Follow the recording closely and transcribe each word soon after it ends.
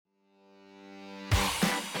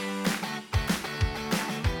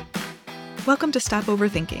Welcome to Stop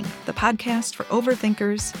Overthinking, the podcast for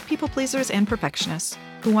overthinkers, people pleasers, and perfectionists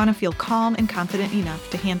who want to feel calm and confident enough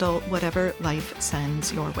to handle whatever life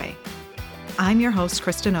sends your way. I'm your host,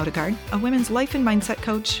 Kristen Odegaard, a women's life and mindset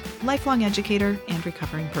coach, lifelong educator, and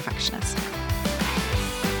recovering perfectionist.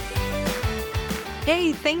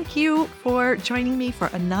 Hey, thank you for joining me for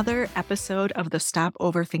another episode of the Stop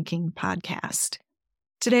Overthinking podcast.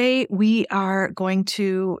 Today, we are going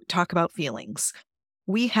to talk about feelings.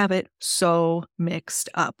 We have it so mixed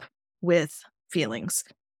up with feelings.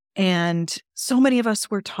 And so many of us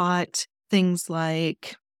were taught things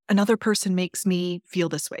like, another person makes me feel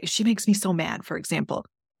this way. She makes me so mad, for example.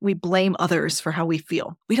 We blame others for how we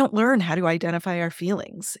feel. We don't learn how to identify our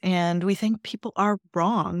feelings. And we think people are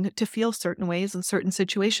wrong to feel certain ways in certain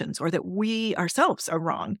situations, or that we ourselves are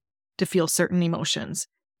wrong to feel certain emotions.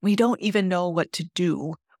 We don't even know what to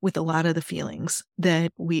do with a lot of the feelings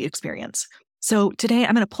that we experience. So today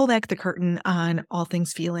I'm going to pull back the curtain on all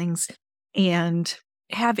things feelings and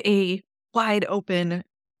have a wide open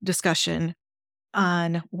discussion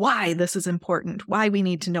on why this is important, why we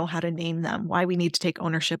need to know how to name them, why we need to take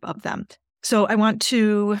ownership of them. So I want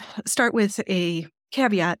to start with a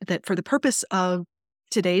caveat that for the purpose of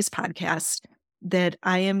today's podcast, that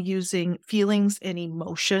I am using feelings and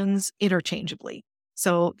emotions interchangeably.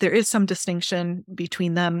 So there is some distinction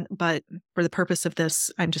between them, but for the purpose of this,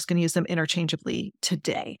 I'm just going to use them interchangeably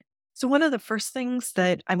today. So one of the first things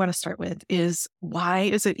that I want to start with is, why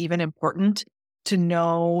is it even important to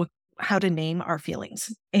know how to name our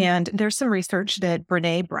feelings? And there's some research that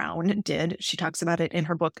Brene Brown did. She talks about it in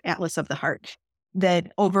her book, Atlas of the Heart,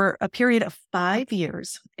 that over a period of 5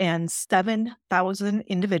 years and 7,000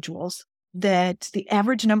 individuals, that the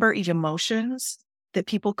average number of emotions that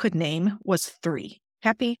people could name was 3.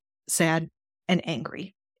 Happy, sad, and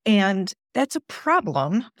angry. And that's a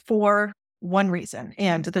problem for one reason.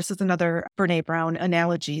 And this is another Brene Brown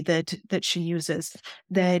analogy that she uses,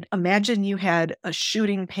 that imagine you had a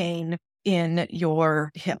shooting pain in your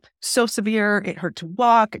hip. So severe, it hurt to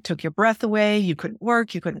walk, it took your breath away, you couldn't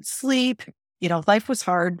work, you couldn't sleep. Life was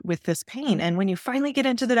hard with this pain. And when you finally get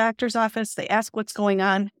into the doctor's office, they ask what's going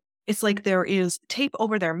on. It's like there is tape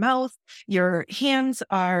over their mouth. Your hands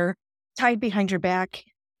are tied behind your back,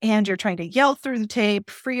 and you're trying to yell through the tape,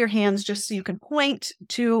 free your hands just so you can point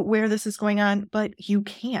to where this is going on, but you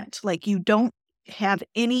can't. You don't have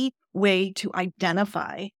any way to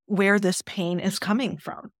identify where this pain is coming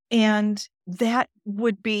from. And that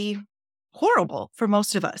would be horrible for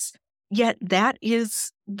most of us. Yet that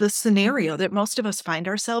is the scenario that most of us find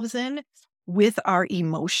ourselves in with our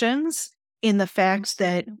emotions, in the fact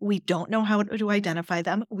that we don't know how to identify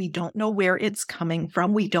them. We don't know where it's coming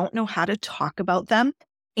from. We don't know how to talk about them.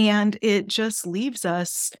 And it just leaves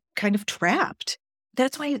us kind of trapped.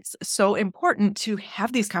 That's why it's so important to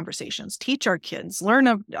have these conversations, teach our kids,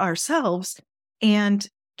 learn ourselves, and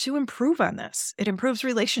to improve on this. It improves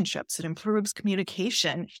relationships. It improves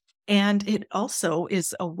communication. And it also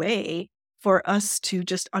is a way for us to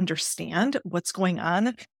just understand what's going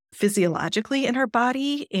on physiologically in our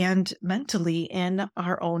body and mentally in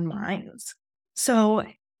our own minds. So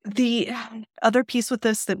the other piece with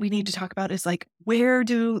this that we need to talk about is, where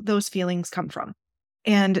do those feelings come from?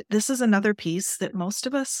 And this is another piece that most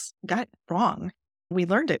of us got wrong. We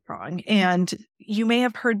learned it wrong. And you may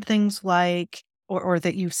have heard things like, or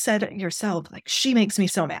that you've said it yourself, she makes me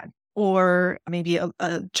so mad. Or maybe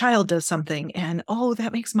a child does something and, oh,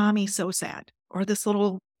 that makes mommy so sad. Or this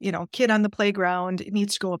little kid on the playground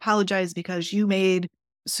needs to go apologize because you made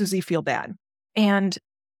Susie feel bad. And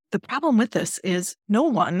the problem with this is no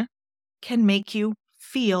one can make you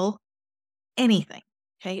feel anything.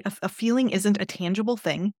 Okay. A feeling isn't a tangible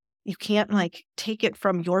thing. You can't take it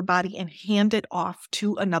from your body and hand it off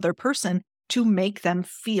to another person to make them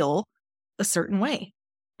feel a certain way.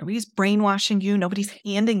 Nobody's brainwashing you. Nobody's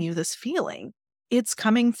handing you this feeling. It's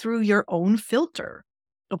coming through your own filter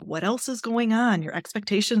of what else is going on, your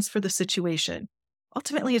expectations for the situation.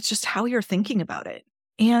 Ultimately, it's just how you're thinking about it.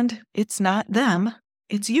 And it's not them,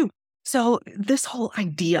 it's you. So this whole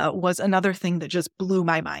idea was another thing that just blew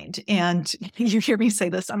my mind. And you hear me say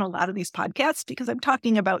this on a lot of these podcasts because I'm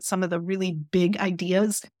talking about some of the really big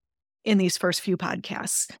ideas in these first few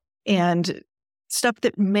podcasts and stuff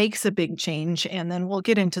that makes a big change. And then we'll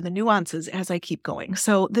get into the nuances as I keep going.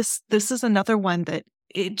 So this is another one that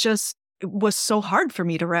it was so hard for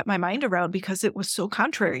me to wrap my mind around because it was so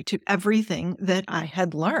contrary to everything that I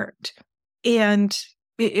had learned. And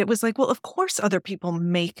it was well, of course other people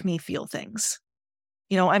make me feel things.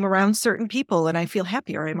 I'm around certain people and I feel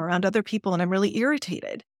happier. I'm around other people and I'm really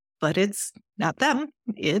irritated. But it's not them,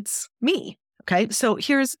 it's me. Okay, so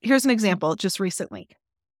here's an example just recently.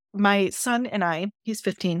 my son and I, he's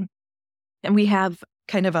 15, and we have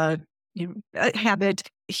kind of a habit.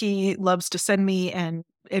 He loves to send me and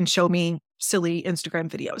show me silly Instagram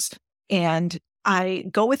videos. And I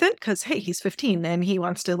go with it because, hey, he's 15 and he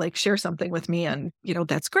wants to like share something with me. And,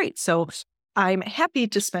 that's great. So I'm happy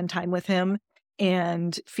to spend time with him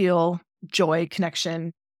and feel joy,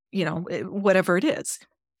 connection, whatever it is.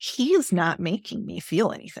 He is not making me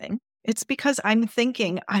feel anything. It's because I'm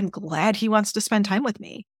thinking, I'm glad he wants to spend time with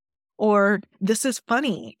me. Or this is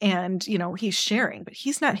funny and, he's sharing, but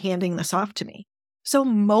he's not handing this off to me. So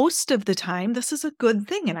most of the time, this is a good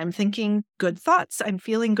thing. And I'm thinking good thoughts. I'm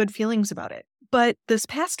feeling good feelings about it. But this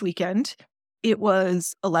past weekend, it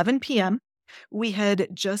was 11 p.m. We had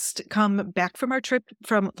just come back from our trip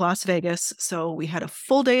from Las Vegas. So we had a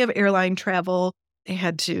full day of airline travel. I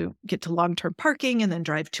had to get to long-term parking and then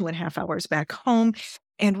drive 2.5 hours back home.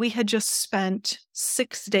 And we had just spent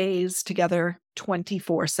 6 days together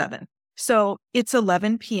 24/7. So it's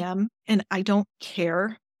 11 p.m. and I don't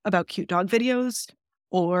care about cute dog videos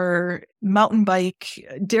or mountain bike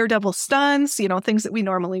daredevil stunts, things that we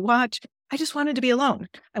normally watch. I just wanted to be alone.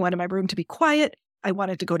 I wanted my room to be quiet. I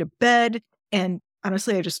wanted to go to bed. And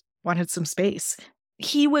honestly, I just wanted some space.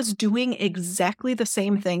 He was doing exactly the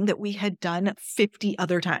same thing that we had done 50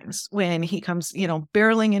 other times when he comes,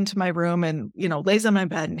 barreling into my room and, lays on my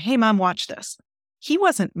bed and, hey, mom, watch this. He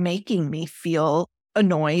wasn't making me feel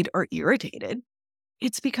annoyed or irritated.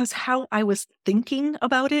 It's because how I was thinking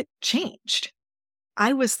about it changed.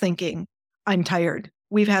 I was thinking, I'm tired.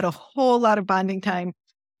 We've had a whole lot of bonding time.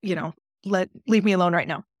 Leave me alone right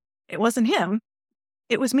now. It wasn't him.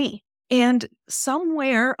 It was me. And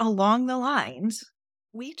somewhere along the lines,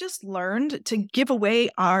 we just learned to give away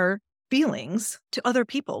our feelings to other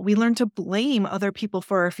people. We learned to blame other people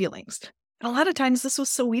for our feelings. And a lot of times this was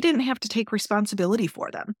so we didn't have to take responsibility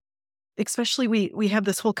for them. Especially we have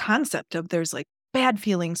this whole concept of there's like bad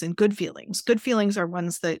feelings and good feelings. Good feelings are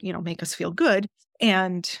ones that, make us feel good.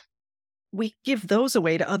 And we give those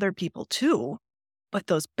away to other people too. But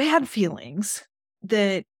those bad feelings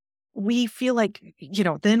that we feel like,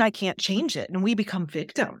 then I can't change it and we become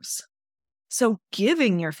victims. So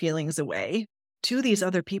giving your feelings away to these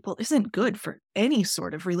other people isn't good for any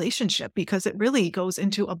sort of relationship because it really goes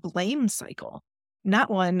into a blame cycle, not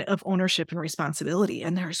one of ownership and responsibility.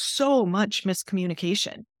 And there's so much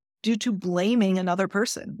miscommunication due to blaming another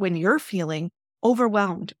person when you're feeling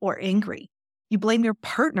overwhelmed or angry. You blame your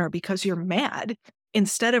partner because you're mad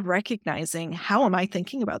instead of recognizing, how am I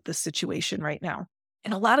thinking about this situation right now?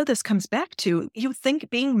 And a lot of this comes back to you think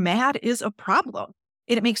being mad is a problem.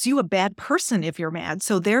 It makes you a bad person if you're mad.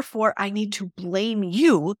 So therefore, I need to blame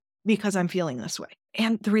you because I'm feeling this way.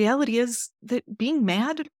 And the reality is that being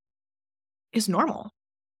mad is normal.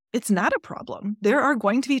 It's not a problem. There are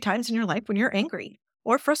going to be times in your life when you're angry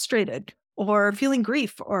or frustrated or feeling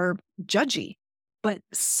grief or judgy. But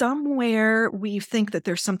somewhere we think that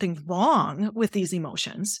there's something wrong with these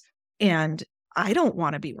emotions. And I don't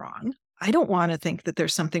want to be wrong. I don't want to think that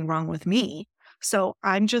there's something wrong with me. So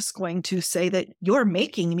I'm just going to say that you're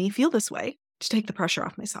making me feel this way to take the pressure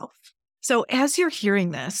off myself. So as you're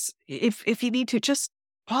hearing this, if you need to just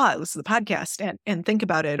pause the podcast and think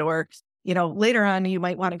about it, or, later on, you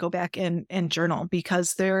might want to go back and journal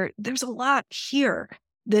because there's a lot here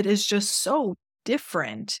that is just so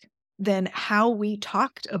different than how we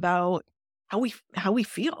talked about how we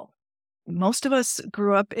feel. Most of us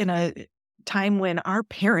grew up in a time when our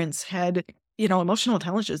parents had, emotional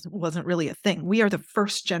intelligence wasn't really a thing. We are the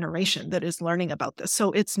first generation that is learning about this.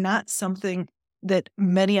 So it's not something that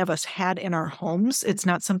many of us had in our homes. It's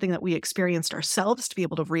not something that we experienced ourselves to be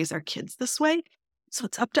able to raise our kids this way. So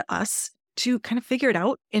it's up to us to kind of figure it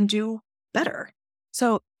out and do better.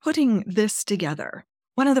 So putting this together,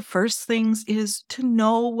 one of the first things is to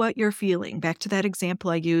know what you're feeling. Back to that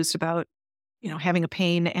example I used about, having a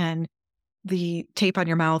pain and the tape on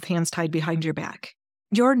your mouth, hands tied behind your back.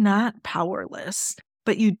 You're not powerless,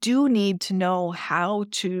 but you do need to know how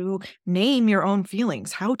to name your own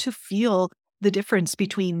feelings, how to feel the difference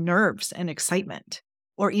between nerves and excitement,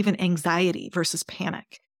 or even anxiety versus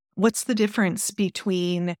panic. What's the difference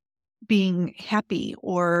between being happy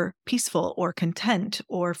or peaceful or content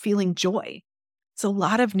or feeling joy? It's a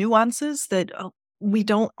lot of nuances that we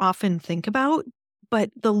don't often think about. But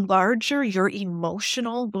the larger your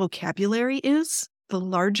emotional vocabulary is, the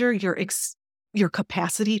larger your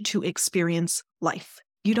capacity to experience life.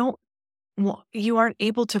 You aren't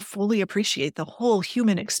able to fully appreciate the whole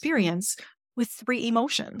human experience with 3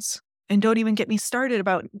 emotions. And don't even get me started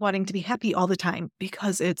about wanting to be happy all the time,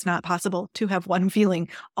 because it's not possible to have one feeling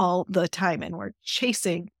all the time. And we're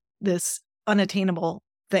chasing this unattainable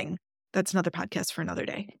thing. That's another podcast for another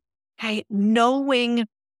day. Okay, knowing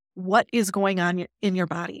what is going on in your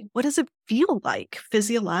body. What does it feel like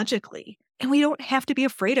physiologically? And we don't have to be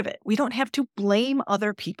afraid of it. We don't have to blame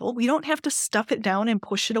other people. We don't have to stuff it down and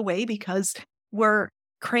push it away because we're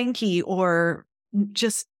cranky or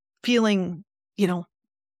just feeling,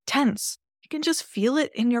 tense. You can just feel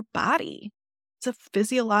it in your body. It's a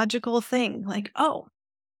physiological thing. Like, oh,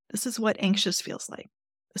 this is what anxious feels like.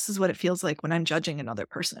 This is what it feels like when I'm judging another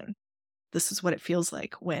person. This is what it feels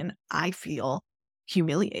like when I feel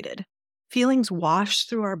humiliated. Feelings wash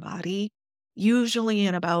through our body, usually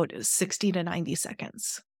in about 60 to 90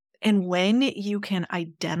 seconds. And when you can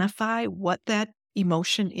identify what that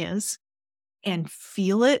emotion is and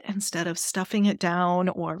feel it instead of stuffing it down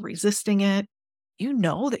or resisting it, you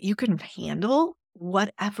know that you can handle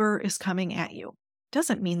whatever is coming at you.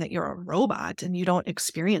 Doesn't mean that you're a robot and you don't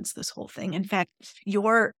experience this whole thing. In fact,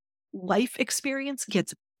 your life experience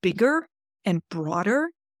gets bigger and broader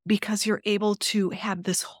because you're able to have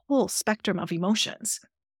this whole spectrum of emotions.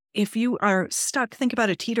 If you are stuck, think about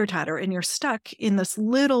a teeter-totter and you're stuck in this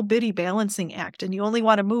little bitty balancing act and you only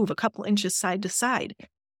want to move a couple inches side to side,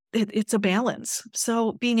 it's a balance.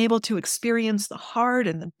 So being able to experience the hard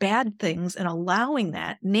and the bad things and allowing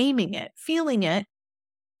that, naming it, feeling it,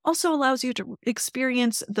 also allows you to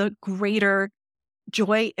experience the greater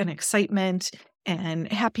joy and excitement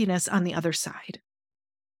and happiness on the other side.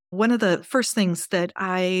 One of the first things that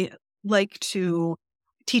I like to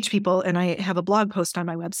teach people, and I have a blog post on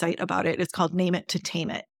my website about it, it's called Name It to Tame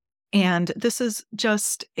It. And this is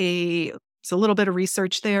just it's a little bit of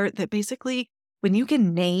research there that basically when you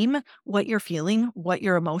can name what you're feeling, what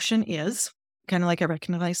your emotion is, kind of like I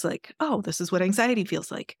recognize like, oh, this is what anxiety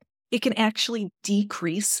feels like. It can actually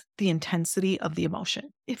decrease the intensity of the emotion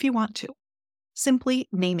if you want to. Simply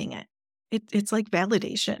naming it. It's like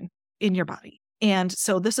validation in your body. And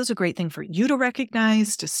so this is a great thing for you to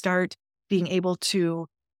recognize, to start being able to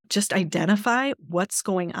just identify what's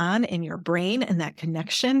going on in your brain and that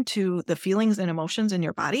connection to the feelings and emotions in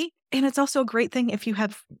your body. And it's also a great thing if you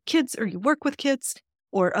have kids or you work with kids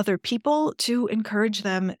or other people to encourage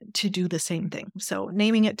them to do the same thing. So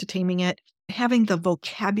naming it to taming it, having the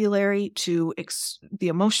vocabulary the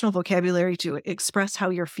emotional vocabulary to express how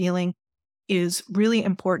you're feeling is really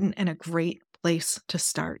important and a great place to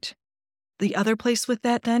start. The other place with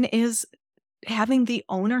that then is having the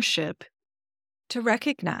ownership to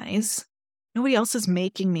recognize nobody else is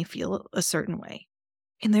making me feel a certain way.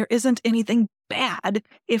 And there isn't anything bad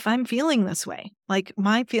if I'm feeling this way. Like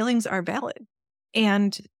my feelings are valid.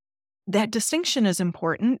 And that distinction is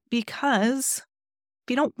important because if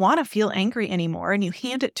you don't want to feel angry anymore and you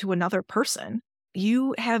hand it to another person,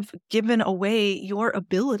 you have given away your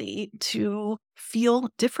ability to feel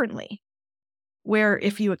differently. Where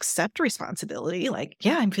if you accept responsibility, like,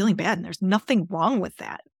 yeah, I'm feeling bad and there's nothing wrong with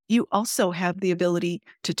that, you also have the ability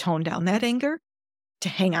to tone down that anger, to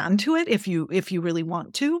hang on to it if you really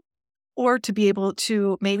want to, or to be able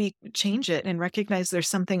to maybe change it and recognize there's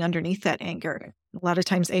something underneath that anger. A lot of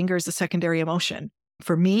times anger is a secondary emotion.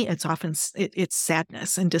 For me, it's often it's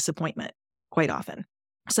sadness and disappointment quite often.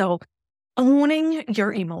 So owning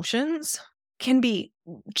your emotions can be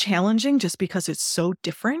challenging just because it's so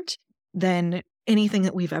different than anything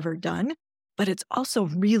that we've ever done, but it's also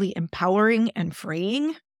really empowering and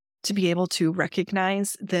freeing to be able to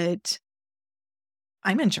recognize that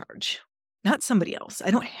I'm in charge, not somebody else. I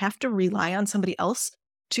don't have to rely on somebody else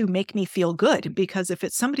to make me feel good, because if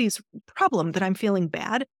it's somebody's problem that I'm feeling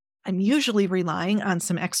bad, I'm usually relying on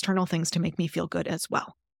some external things to make me feel good as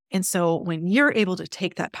well. And so when you're able to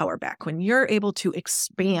take that power back, when you're able to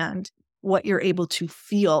expand what you're able to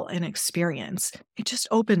feel and experience, it just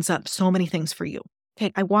opens up so many things for you.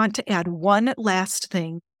 Okay, I want to add one last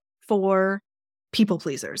thing for people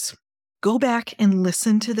pleasers. Go back and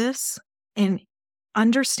listen to this and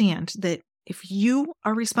understand that if you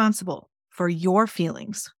are responsible for your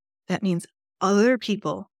feelings, that means other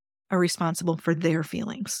people are responsible for their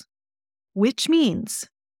feelings, which means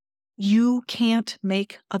you can't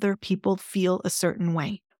make other people feel a certain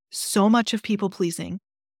way. So much of people pleasing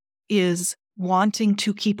is wanting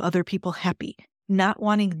to keep other people happy, not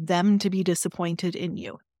wanting them to be disappointed in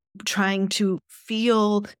you, trying to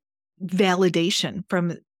feel validation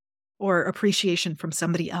from or appreciation from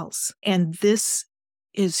somebody else. And this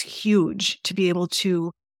is huge to be able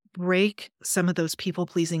to break some of those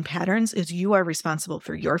people-pleasing patterns. Is you are responsible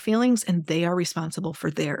for your feelings and they are responsible for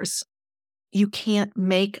theirs. You can't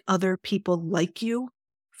make other people like you,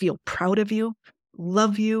 feel proud of you,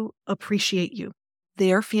 love you, appreciate you.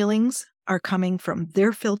 Their feelings are coming from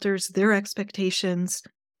their filters, their expectations,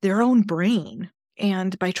 their own brain.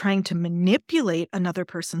 And by trying to manipulate another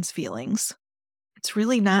person's feelings, it's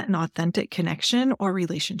really not an authentic connection or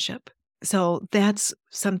relationship. So that's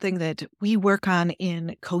something that we work on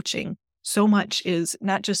in coaching. So much is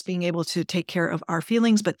not just being able to take care of our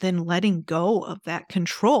feelings, but then letting go of that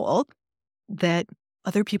control that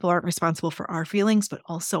other people aren't responsible for our feelings, but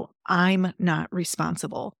also I'm not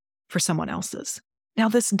responsible for someone else's. Now,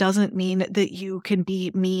 this doesn't mean that you can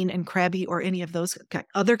be mean and crabby or any of those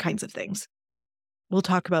other kinds of things. We'll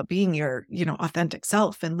talk about being your, authentic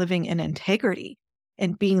self and living in integrity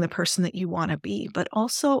and being the person that you want to be, but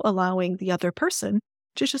also allowing the other person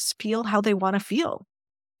to just feel how they want to feel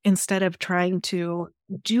instead of trying to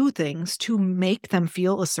do things to make them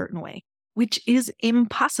feel a certain way, which is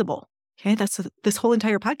impossible. Okay, that's this whole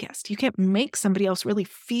entire podcast. You can't make somebody else really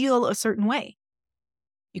feel a certain way.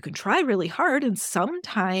 You can try really hard, and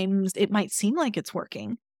sometimes it might seem like it's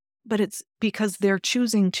working, but it's because they're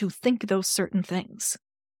choosing to think those certain things.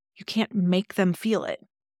 You can't make them feel it.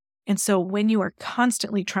 And so when you are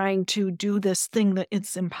constantly trying to do this thing that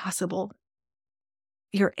it's impossible,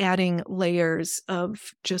 you're adding layers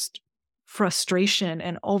of just frustration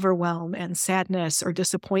and overwhelm and sadness or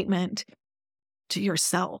disappointment to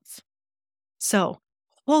yourself. So,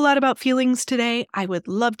 a whole lot about feelings today. I would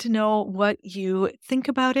love to know what you think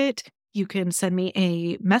about it. You can send me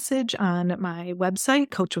a message on my website,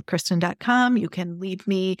 coachwithkristen.com. You can leave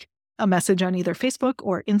me a message on either Facebook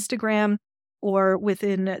or Instagram or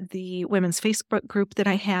within the women's Facebook group that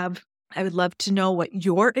I have. I would love to know what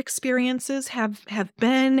your experiences have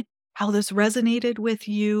been, how this resonated with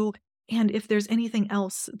you, and if there's anything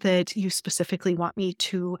else that you specifically want me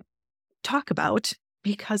to talk about,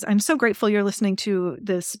 because I'm so grateful you're listening to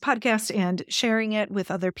this podcast and sharing it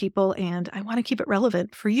with other people, and I want to keep it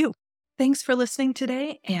relevant for you. Thanks for listening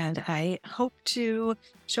today, and I hope to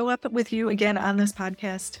show up with you again on this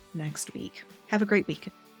podcast next week. Have a great week.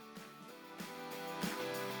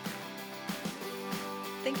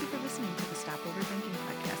 Thank you for listening to the Stop Overthinking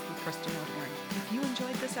podcast with Kristen O'Doran. If you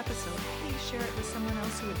enjoyed this episode, please share it with someone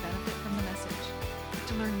else who would benefit from the message.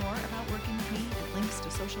 To learn more about working with me and links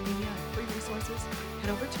to social media and free resources,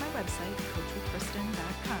 head over to my website,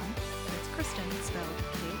 coachwithkristen.com. That's Kristen spelled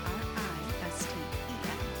Kristen.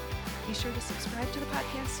 Be sure to subscribe to the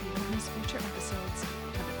podcast so you don't miss future episodes.